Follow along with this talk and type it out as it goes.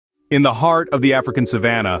In the heart of the African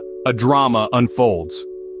savanna, a drama unfolds.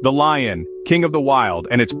 The lion, king of the wild,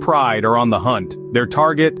 and its pride are on the hunt. Their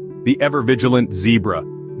target, the ever-vigilant zebra.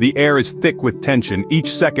 The air is thick with tension, each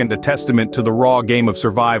second a testament to the raw game of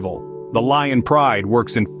survival. The lion pride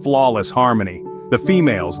works in flawless harmony. The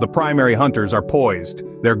females, the primary hunters, are poised,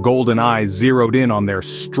 their golden eyes zeroed in on their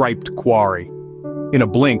striped quarry. In a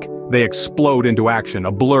blink, they explode into action,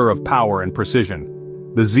 a blur of power and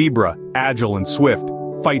precision. The zebra, agile and swift,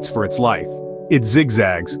 fights for its life. It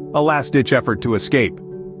zigzags, a last-ditch effort to escape.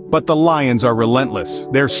 But the lions are relentless,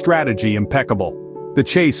 their strategy impeccable. The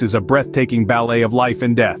chase is a breathtaking ballet of life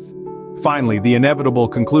and death. Finally, the inevitable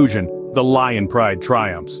conclusion, the lion pride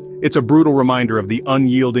triumphs. It's a brutal reminder of the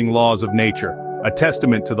unyielding laws of nature, a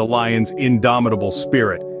testament to the lion's indomitable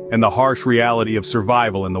spirit and the harsh reality of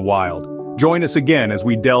survival in the wild. Join us again as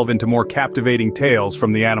we delve into more captivating tales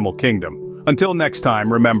from the animal kingdom. Until next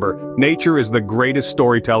time, remember, nature is the greatest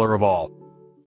storyteller of all.